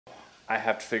I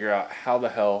have to figure out how the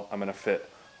hell I'm gonna fit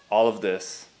all of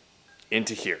this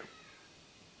into here.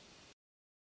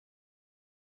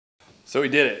 So we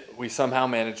did it. We somehow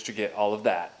managed to get all of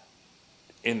that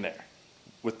in there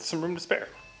with some room to spare.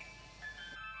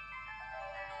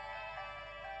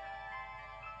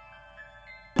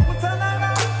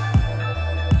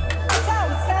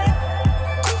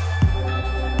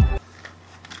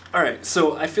 Alright,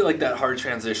 so I feel like that hard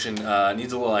transition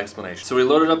needs a little explanation. So we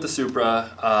loaded up the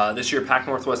Supra. This year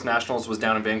PacNW Nationals was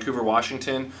down in Vancouver,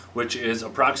 Washington, which is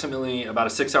approximately about a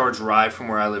 6-hour drive from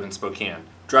where I live in Spokane.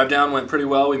 Drive down went pretty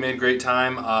well, we made great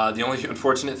time. The only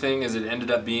unfortunate thing is it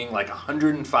ended up being like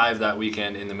 105 that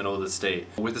weekend in the middle of the state.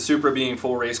 With the Supra being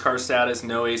full race car status,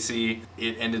 no AC,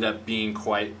 it ended up being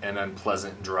quite an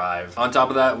unpleasant drive. On top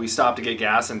of that, we stopped to get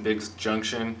gas in Biggs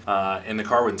Junction and the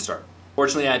car wouldn't start.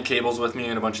 Fortunately, I had cables with me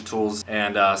and a bunch of tools,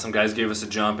 and some guys gave us a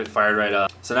jump. It fired right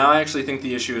up. So now I actually think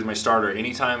the issue is my starter.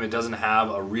 Anytime it doesn't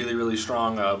have a really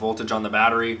strong voltage on the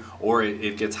battery, or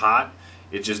it gets hot,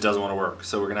 it just doesn't want to work.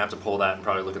 So we're gonna have to pull that and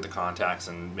probably look at the contacts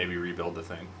and maybe rebuild the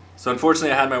thing. So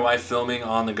unfortunately, I had my wife filming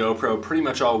on the GoPro pretty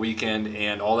much all weekend,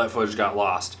 and all that footage got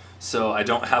lost. So I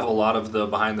don't have a lot of the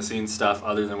behind-the-scenes stuff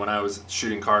other than when I was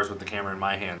shooting cars with the camera in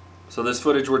my hand. So this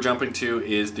footage we're jumping to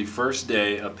is the first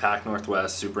day of PacNW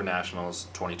Supra Nationals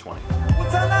 2020.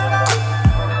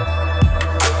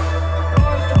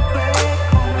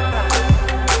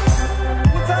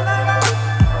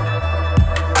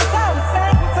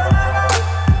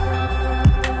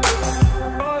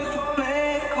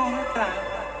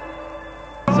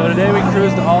 So today we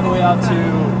cruised all the way out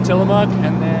to Tillamook,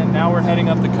 and then now we're heading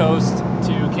up the coast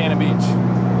to Cannon Beach.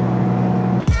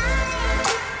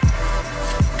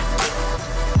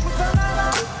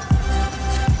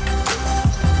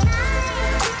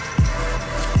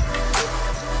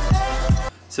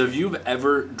 So if you've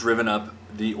ever driven up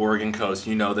the Oregon coast,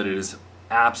 you know that it is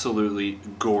absolutely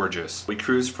gorgeous. We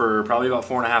cruised for probably about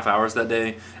 4.5 hours that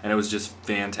day, and it was just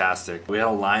fantastic. We had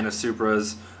a line of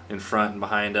Supras in front and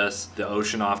behind us, the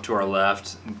ocean off to our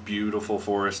left, beautiful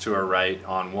forest to our right,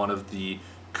 on one of the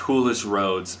coolest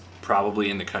roads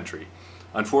probably in the country.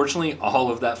 Unfortunately,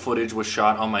 all of that footage was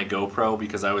shot on my GoPro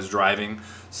because I was driving,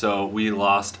 so we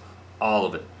lost all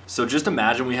of it. So just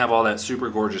imagine we have all that super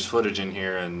gorgeous footage in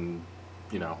here, and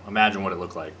you know, imagine what it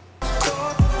looked like.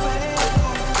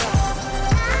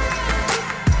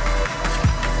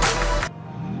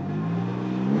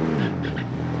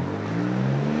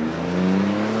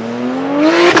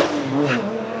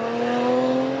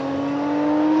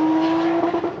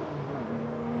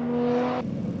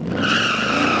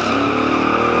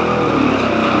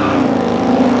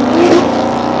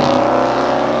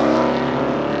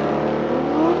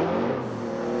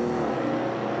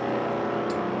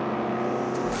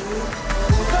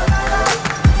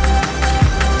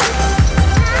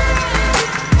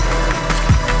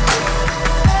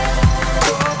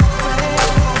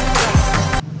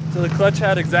 So the clutch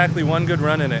had exactly one good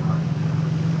run in it.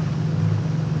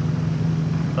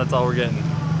 That's all we're getting.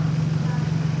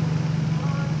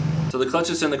 So the clutch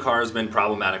that's in the car has been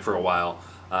problematic for a while.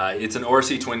 It's an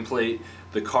ORC twin plate.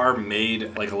 The car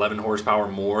made like 11 horsepower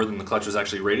more than the clutch was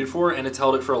actually rated for, and it's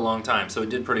held it for a long time, so it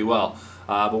did pretty well.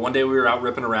 But one day we were out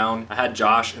ripping around. I had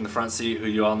Josh in the front seat, who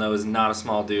you all know is not a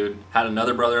small dude. Had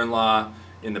another brother-in-law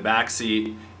in the back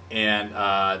seat, and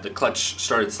the clutch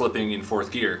started slipping in 4th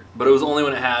gear. But it was only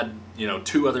when it had, you know,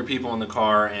 2 other people in the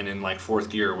car and in like 4th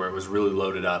gear where it was really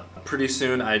loaded up. Pretty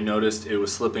soon I noticed it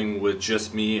was slipping with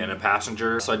just me and a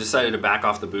passenger, so I decided to back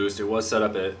off the boost. It was set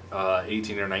up at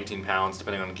 18 or 19 pounds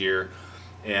depending on gear,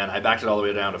 and I backed it all the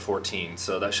way down to 14,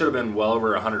 so that should have been well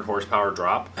over 100 horsepower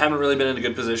drop. I haven't really been in a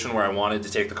good position where I wanted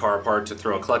to take the car apart to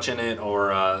throw a clutch in it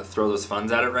or throw those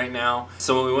funds at it right now.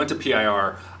 So when we went to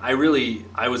PIR,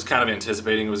 I was kind of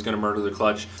anticipating it was going to murder the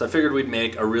clutch, so I figured we'd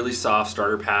make a really soft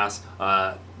starter pass,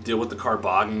 deal with the car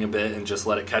bogging a bit and just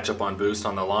let it catch up on boost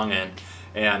on the long end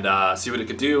and see what it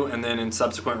could do, and then in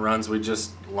subsequent runs we'd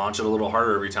just launch it a little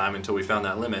harder every time until we found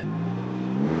that limit.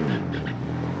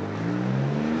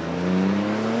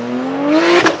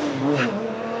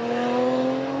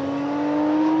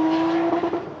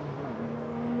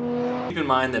 Keep in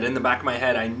mind that in the back of my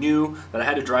head I knew that I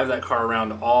had to drive that car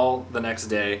around all the next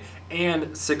day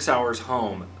and 6 hours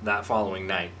home that following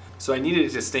night. So I needed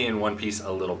it to stay in one piece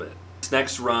a little bit. This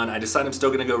next run, I decided I'm still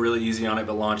going to go really easy on it,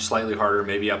 but launch slightly harder,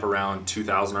 maybe up around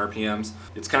 2,000 RPMs.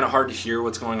 It's kind of hard to hear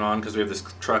what's going on because we have this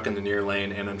truck in the near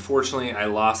lane, and unfortunately I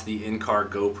lost the in-car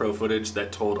GoPro footage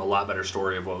that told a lot better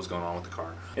story of what was going on with the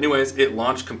car. Anyways, it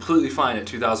launched completely fine at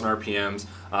 2,000 RPMs,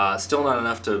 still not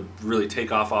enough to really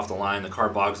take off the line. The car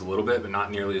bogs a little bit, but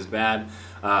not nearly as bad.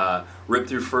 Rip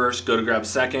through first, go to grab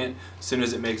second. As soon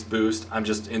as it makes boost, I'm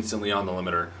just instantly on the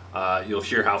limiter. You'll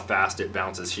hear how fast it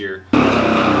bounces here.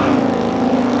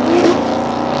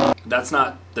 That's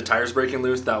not the tires breaking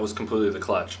loose, that was completely the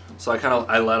clutch. So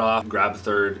I let off, grab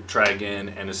third, try again,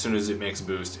 and as soon as it makes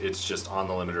boost, it's just on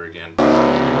the limiter again.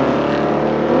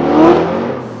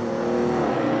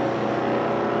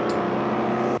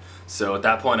 So at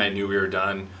that point I knew we were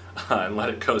done and let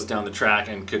it coast down the track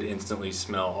and could instantly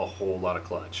smell a whole lot of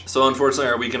clutch. So unfortunately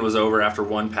our weekend was over after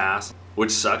one pass,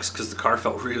 which sucks because the car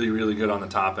felt really good on the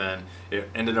top end. It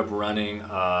ended up running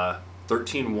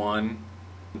 13.1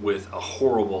 with a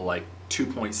horrible like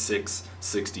 2.6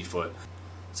 60 foot.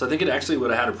 So I think it actually would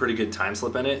have had a pretty good time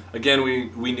slip in it. Again,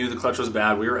 we knew the clutch was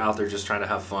bad. We were out there just trying to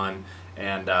have fun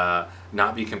and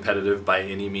not be competitive by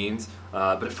any means.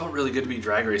 But it felt really good to be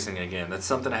drag racing again. That's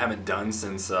something I haven't done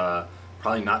since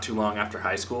probably not too long after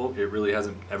high school. It really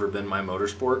hasn't ever been my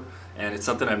motorsport, and it's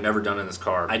something I've never done in this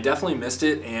car. I definitely missed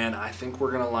it, and I think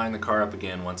we're gonna line the car up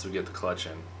again once we get the clutch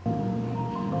in.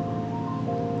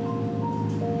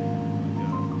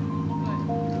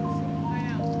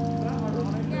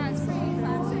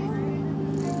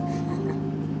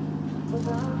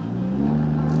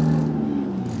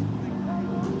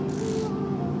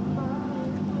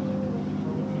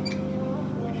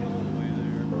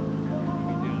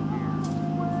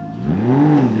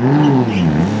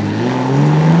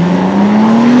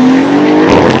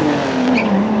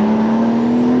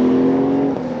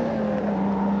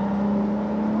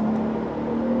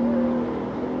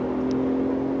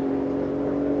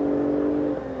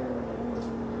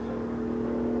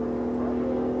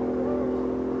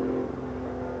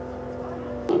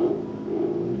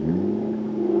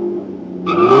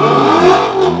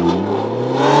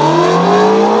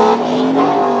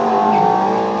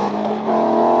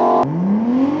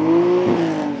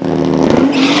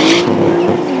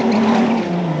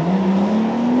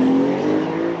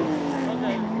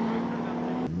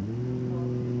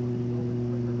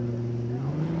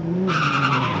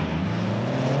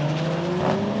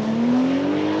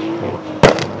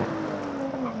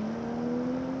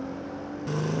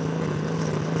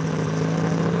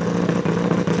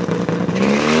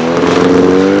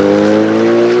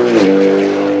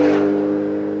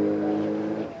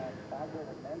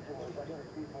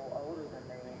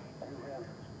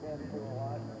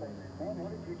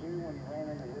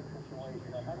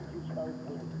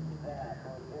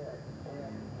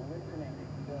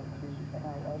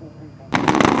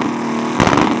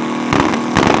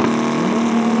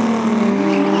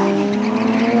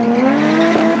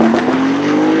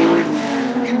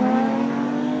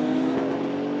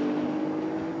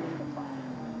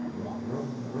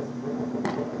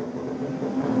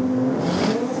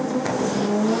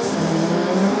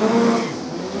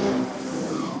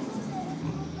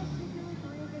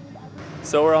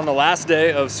 So we're on the last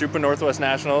day of Supra Northwest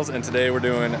Nationals, and today we're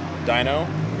doing dyno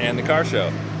and the car show.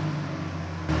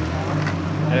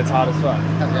 And it's hot as fuck.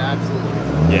 Yeah, absolutely.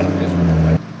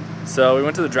 Yeah. So we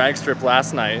went to the drag strip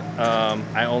last night.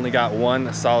 I only got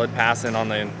one solid pass in on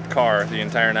the car the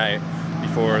entire night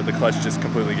before the clutch just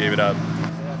completely gave it up.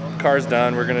 Car's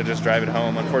done, we're gonna just drive it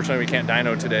home. Unfortunately, we can't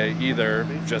dyno today either,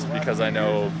 just because I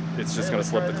know it's just gonna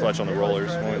slip the clutch on the rollers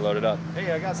when we load it up.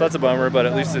 So that's a bummer, but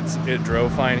at least it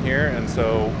drove fine here, and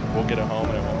so we'll get it home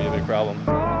and it won't be a big problem.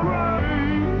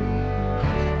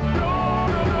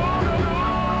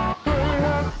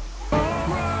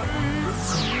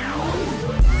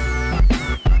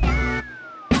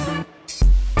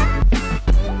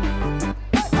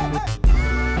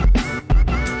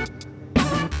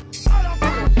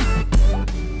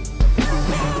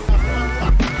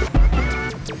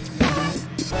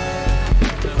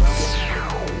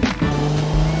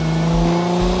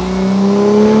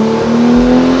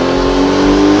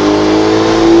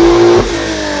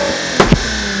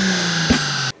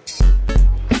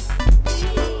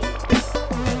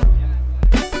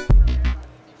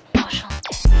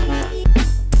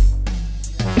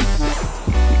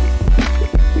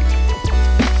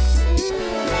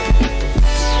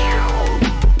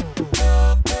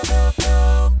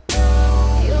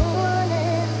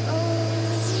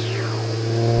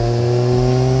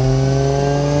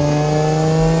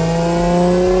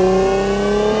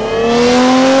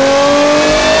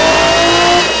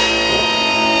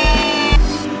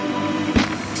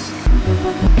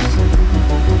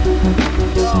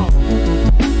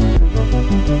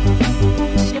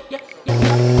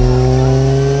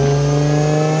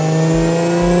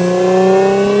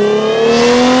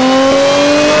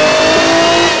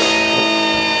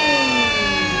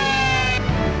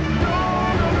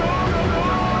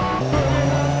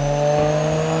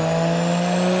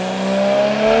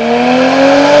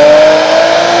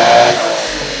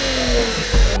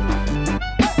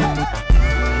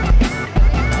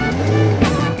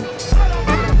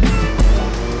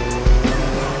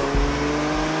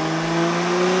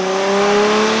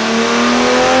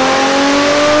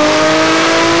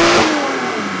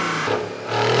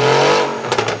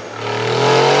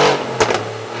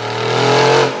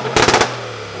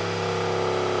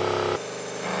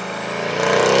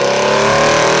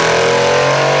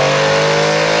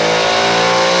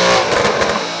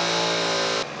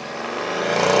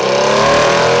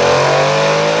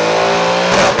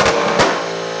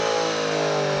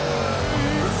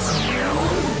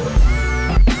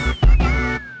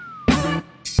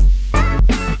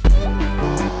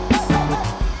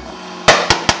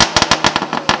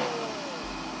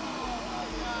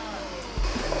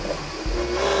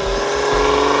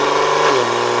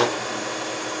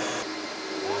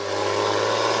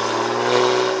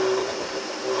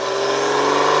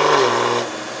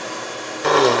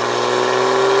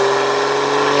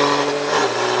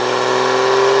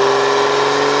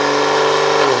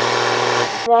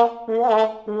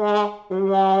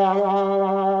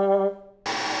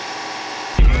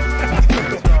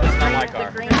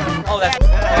 car. The green one. Oh, that's...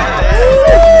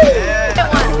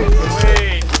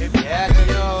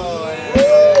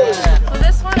 So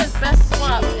this one is best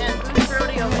swap, and Boost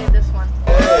Rodeo made this one.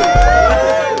 Yeah.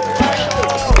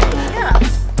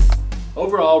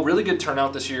 Overall, really good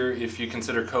turnout this year if you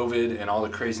consider COVID and all the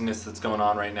craziness that's going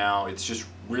on right now. It's just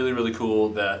really, really cool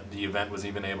that the event was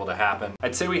even able to happen.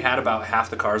 I'd say we had about half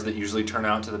the cars that usually turn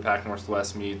out to the Pac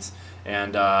Northwest meets,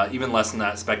 and even less than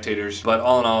that spectators. But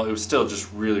all in all, it was still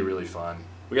just really, really fun.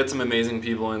 We got some amazing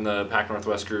people in the Pac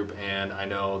Northwest group, and I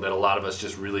know that a lot of us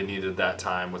just really needed that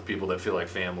time with people that feel like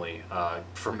family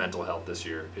for mental health this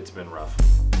year. It's been rough.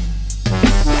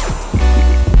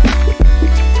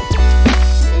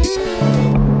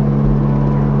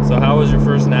 So how was your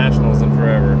first Nationals in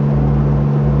forever?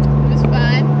 It was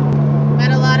fun.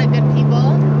 Met a lot of good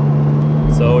people.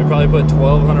 So we probably put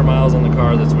 1,200 miles on the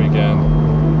car this weekend.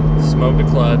 Smoked a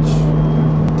clutch.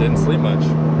 Didn't sleep much.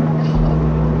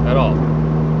 At all.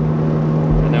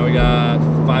 And now we got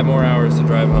 5 more hours to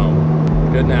drive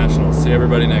home. Good Nationals. See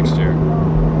everybody next year.